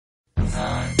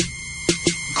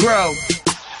grow.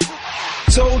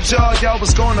 Told y'all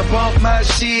was gonna bump my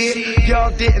shit.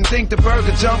 Y'all didn't think the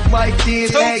burger jumped like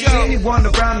this. Ask anyone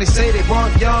around, they say they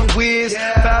want young Wiz.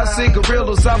 5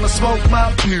 cigarillos, I'ma smoke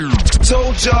my pew.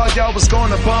 Told y'all was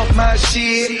gonna bump my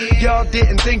shit. Y'all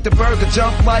didn't think the burger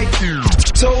jumped like this.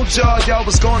 Told y'all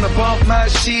was gonna bump my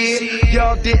shit.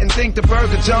 Y'all didn't think the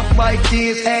burger jumped like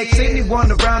this. Ask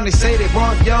anyone around, they say they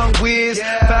want young Wiz.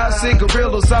 5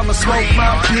 cigarillos, I'ma smoke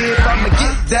my pip. I'ma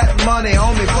get that money,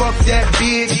 homie, fuck that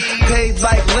bitch. Paid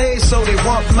like legs, so they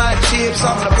want my chips.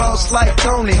 I'm the boss like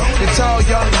Tony, the tall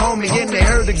young homie. And they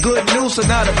heard the good news, so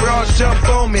now the bros jump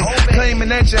on me. Claiming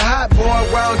that you're hot, boy,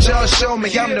 why don't y'all show me?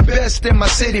 I'm the best in my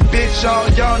city, bitch,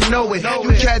 y'all know it.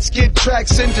 You cats get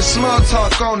tracks and just small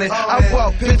talk on it. I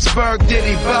walk Pittsburgh,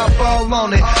 Diddy, bop all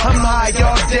on it. I'm high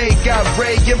all day, got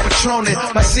Ray and Patronus.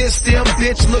 My system,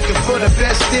 bitch, looking for the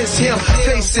best, this him.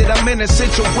 Face it, I'm in a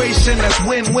situation that's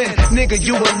win-win. Nigga,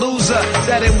 you a loser,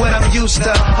 that ain't what I'm used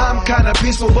to. I'm kinda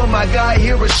peaceful, but my guy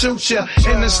here will shoot ya.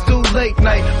 In the stew late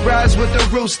night, rise with the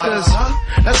roosters.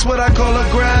 That's what I call a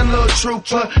grind, little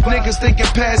trooper. Niggas thinking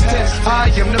past tense, I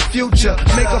am the future.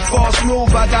 Make a false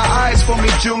move, I got eyes for me,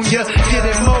 junior. Get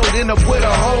it mowed, end up with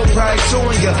a whole price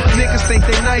on ya. Niggas think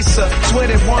they nicer, swear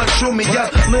they want true me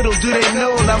up. Little do they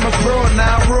know I'm a pro,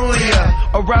 now I ruin ya.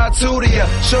 Or ride to ya,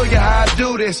 show ya how I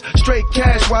do this. Straight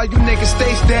cash while you niggas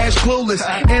stay stashed clueless.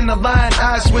 In the line,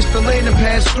 I switch the lane and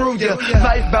pass through ya.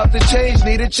 Life about to change,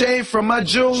 need a change from my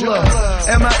jeweler.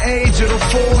 At my age, it'll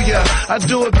fool ya. I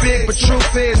do it big, but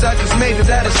truth is, I just made it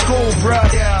out of school,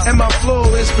 bruh. And my flow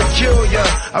is peculiar.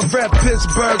 I rep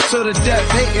Pittsburgh to the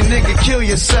death, hating nigga, kill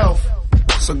yourself.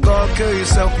 So go kill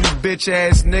yourself, you bitch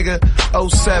ass nigga.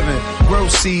 07,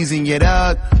 growth season, you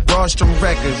dog. Rostrum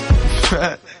Records.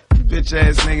 Bitch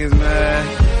ass niggas, man.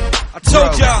 I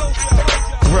told y'all.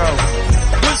 Grow.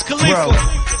 Wiz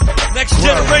Khalifa. Next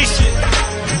generation.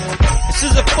 This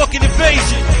is a fucking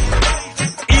invasion.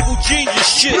 Evil genius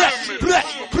shit.